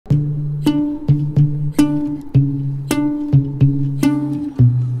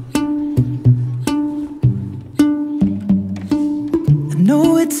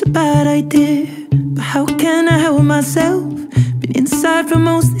dear, but how can I help myself? Been inside for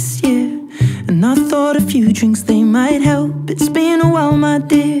most this year, and I thought a few drinks, they might help. It's been a while, my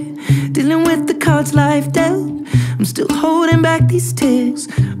dear, dealing with the cards life dealt. I'm still holding back these tears,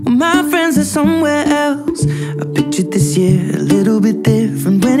 well, my friends are somewhere else. I pictured this year a little bit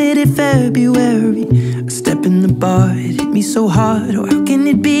different when it hit February. A step in the bar, it hit me so hard. Oh, how can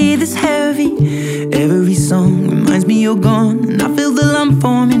it be this heavy? Every song reminds me you're gone, and I feel the lump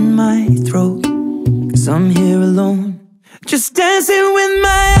form in my throat. 'Cause I'm here alone, just dancing with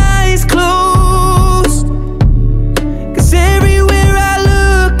my eyes closed. 'Cause everywhere I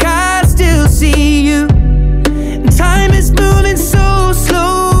look, I still see you. And time is moving so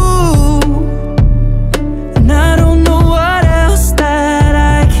slow, and I don't know what else that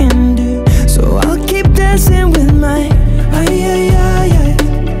I can do. So I'll keep dancing with my eyes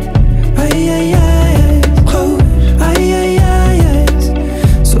closed.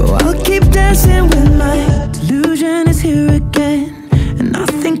 So I'll keep dancing with my delusion is here again, and I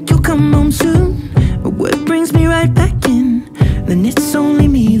think you'll come home soon. But what brings me right back in? Then it's only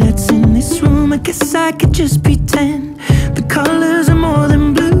me that's in this room. I guess I could just pretend the colors are more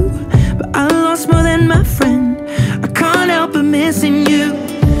than blue, but I lost more than my friend. I can't help but missing you.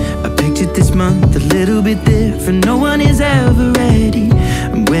 I pictured this month a little bit different. No one is ever ready,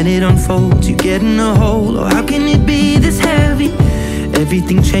 and when it unfolds, you get in a hole. Oh, how can it be this heavy?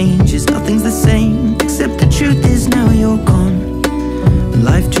 Everything changes, nothing's the same, except the truth is now you're gone.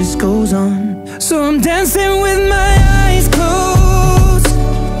 Life just goes on. So I'm dancing with my eyes closed.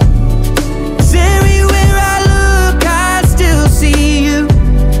 'Cause everywhere I look, I still see you.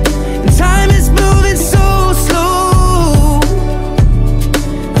 And time is moving so slow,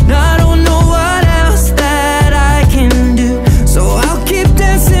 and I don't know what else that I can do. So I'll keep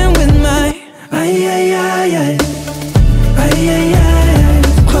dancing with my eyes closed.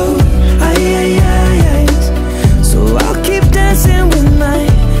 So I'll keep dancing with my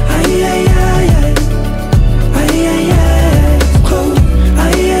eyes closed.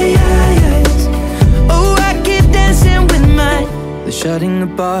 Oh, I keep dancing with my. They're shutting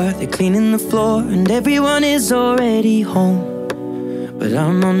the bar, they're cleaning the floor, and everyone is already home, but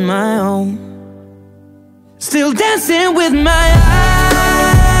I'm on my own, still dancing with my eyes.